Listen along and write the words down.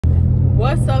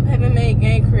What's up, Heaven Made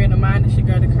Gang Creator Mind? It's your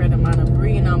girl, the Creator Mind of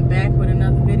Bree, and I'm back with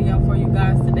another video for you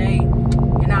guys today.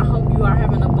 And I hope you are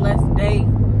having a blessed day.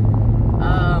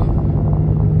 I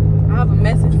have a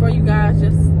message for you guys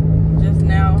just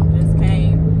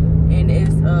came, and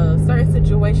it's certain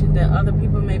situations that other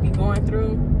people may be going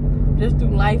through, just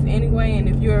through life anyway. And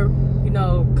if you're,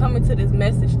 coming to this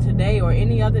message today or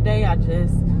any other day, I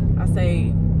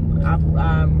say, I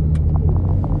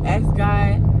ask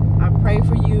God, I pray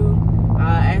for you.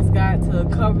 I ask God to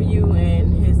cover you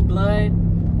in His blood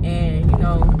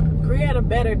and, create a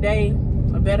better day,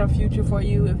 a better future for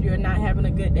you if you're not having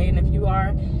a good day. And if you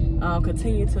are,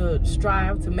 continue to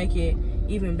strive to make it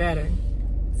even better.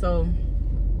 So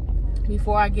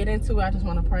before I get into it, I just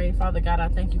want to pray. Father God, I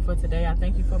thank you for today. I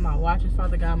thank you for my watchers,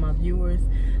 Father God, my viewers.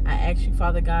 I ask you,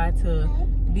 Father God, to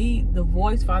be the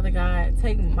voice, Father God.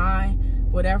 Take my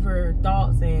whatever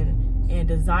thoughts and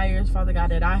desires, Father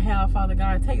God, that I have, Father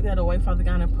God. Take that away, Father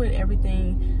God, and put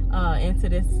everything into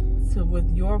this with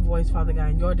your voice, Father God,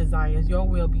 and your desires. Your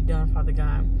will be done, Father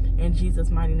God. In Jesus'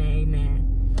 mighty name,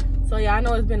 amen. So yeah, I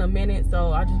know it's been a minute,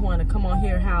 so I just want to come on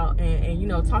here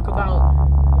and talk about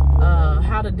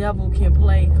how the devil can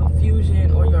play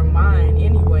confusion or your mind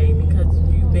anyway, because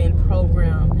you've been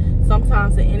programmed.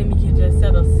 Sometimes the enemy can just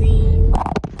set a seed.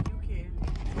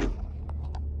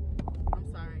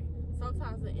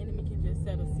 Sometimes the enemy can just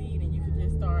set a seed, and you can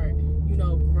just start,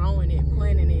 growing it,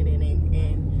 planting it,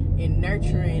 and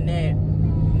nurturing that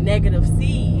negative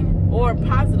seed or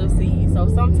positive seed. So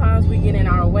sometimes we get in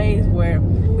our ways where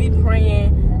we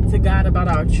praying to God about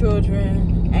our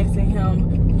children, asking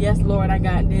Him, yes, Lord, I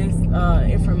got this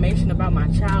information about my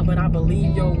child, but I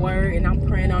believe your word, and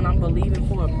I'm believing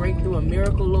for a breakthrough, a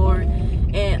miracle, Lord,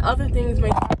 and other things may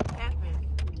happen.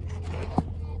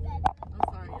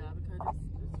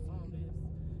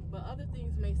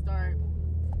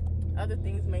 Other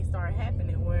things may start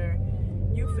happening where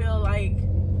you feel like,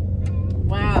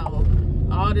 wow,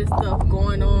 all this stuff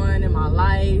going on in my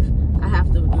life, I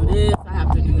have to do this, I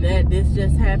have to do that, this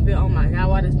just happened, oh my God,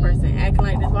 why this person acting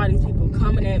like this, why these people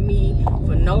coming at me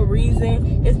for no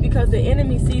reason? It's because the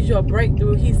enemy sees your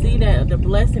breakthrough. He sees that the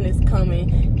blessing is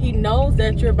coming. He knows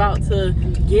that you're about to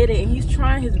get it, and he's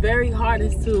trying his very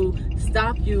hardest to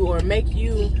stop you or make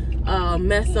you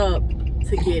mess up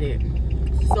to get it.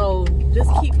 So just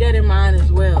keep that in mind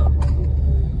as well.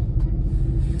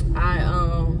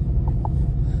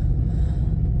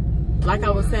 Like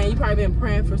I was saying, you probably been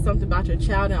praying for something about your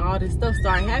child, and all this stuff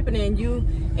started happening,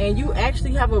 and you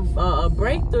actually have a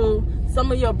breakthrough.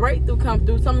 Some of your breakthrough come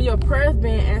through. Some of your prayers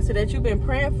being answered that you've been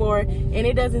praying for, and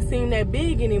it doesn't seem that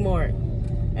big anymore.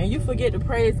 And you forget to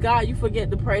praise God. You forget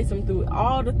to praise Him through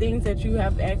all the things that you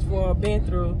have asked for or been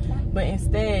through. But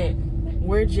instead,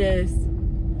 we're just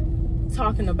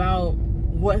talking about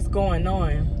what's going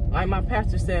on. Like my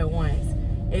pastor said once,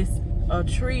 it's a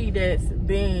tree that's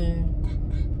being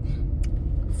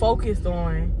focused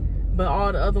on, but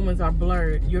all the other ones are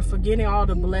blurred. You're forgetting all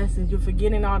the blessings. You're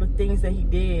forgetting all the things that He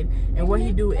did and what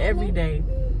He do every day.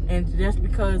 And just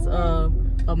because of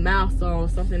a milestone,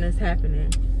 something that's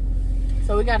happening.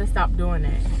 So we got to stop doing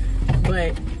that.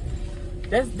 But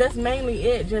that's mainly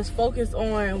it. Just focus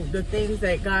on the things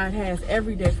that God has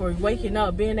every day for you. Waking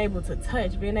up, being able to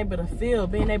touch, being able to feel,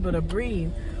 being able to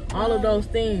breathe. All of those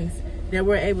things that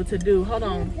we're able to do. Hold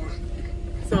on.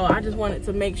 So I just wanted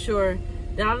to make sure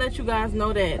that I let you guys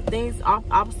know that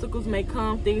obstacles may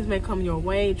come, things may come your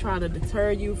way, try to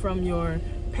deter you from your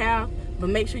path. But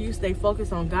make sure you stay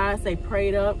focused on God, stay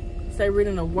prayed up, stay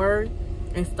reading the Word,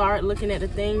 and start looking at the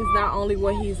things, not only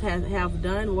what He's have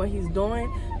done, what He's doing,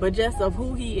 but just of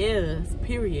who He is,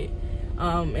 period.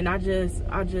 And I just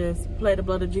play the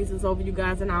blood of Jesus over you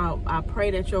guys, and I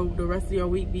pray that the rest of your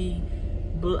week be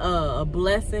a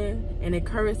blessing and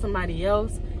encourage somebody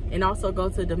else. And also go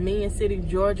to Dominion City,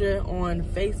 Georgia on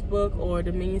Facebook or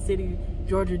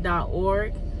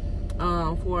DominionCityGeorgia.org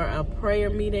for a prayer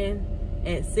meeting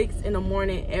at 6 in the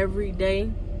morning every day.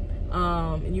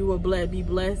 You will be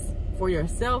blessed for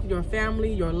yourself, your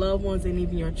family, your loved ones, and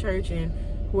even your church and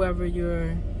who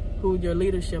your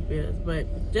leadership is.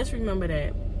 But just remember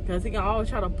that, because he can always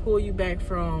try to pull you back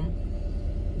from,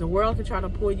 the world can try to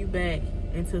pull you back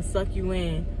and to suck you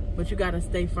in, but you got to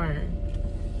stay firm.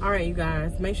 All right, you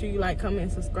guys, make sure you like, comment,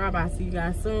 and subscribe. I'll see you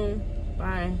guys soon.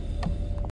 Bye.